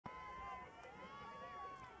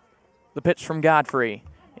The pitch from Godfrey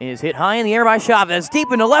is hit high in the air by Chavez, deep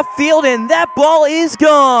into left field, and that ball is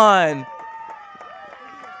gone.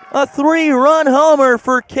 A 3-run homer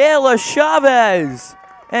for Kayla Chavez,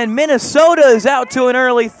 and Minnesota is out to an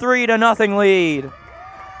early 3-0 lead.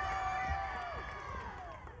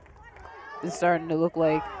 It's starting to look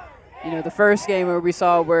like, the first game where we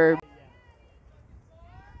saw where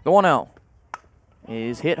the 1-0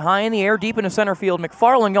 is hit high in the air, deep into center field.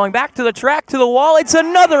 McFarland going back to the track, to the wall. It's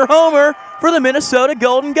another homer for the Minnesota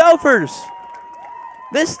Golden Gophers.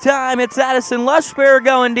 This time it's Addison Lushbear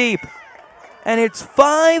going deep. And it's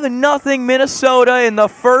 5-0 Minnesota in the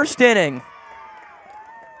first inning.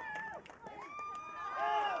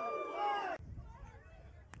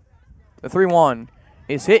 The 3-1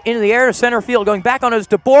 is hit into the air to center field, going back on his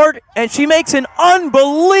DeBoard, and she makes an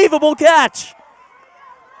unbelievable catch.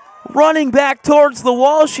 Running back towards the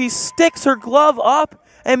wall, she sticks her glove up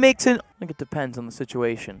and makes an, I think it depends on the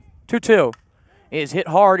situation. 2-2 is hit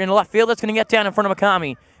hard in left field. That's going to get down in front of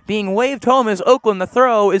Makami. Being waved home as Oakland. The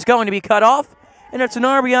throw is going to be cut off, and it's an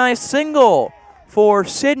RBI single for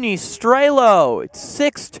Sydney Strelo. It's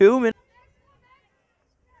 6-2.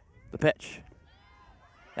 The pitch.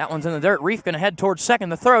 That one's in the dirt. Reef going to head towards second.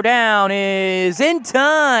 The throw down is in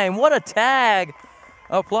time. What a tag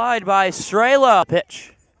applied by Strela.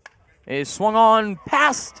 Pitch is swung on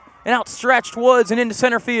past an outstretched Woods and into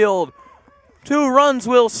center field. 2 runs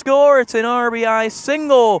will score. It's an RBI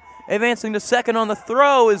single. Advancing to second on the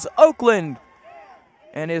throw is Oakland,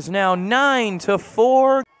 and is now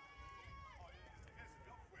 9-4.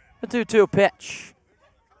 The 2-2 pitch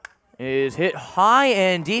is hit high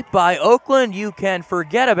and deep by Oakland. You can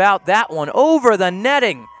forget about that one. Over the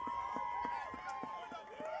netting.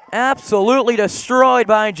 Absolutely destroyed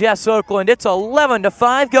by Jess Oakland. It's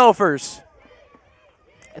 11-5 Gophers.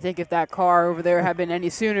 I think if that car over there had been any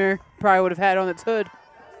sooner, probably would have had on its hood.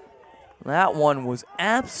 That one was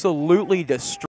absolutely destroyed.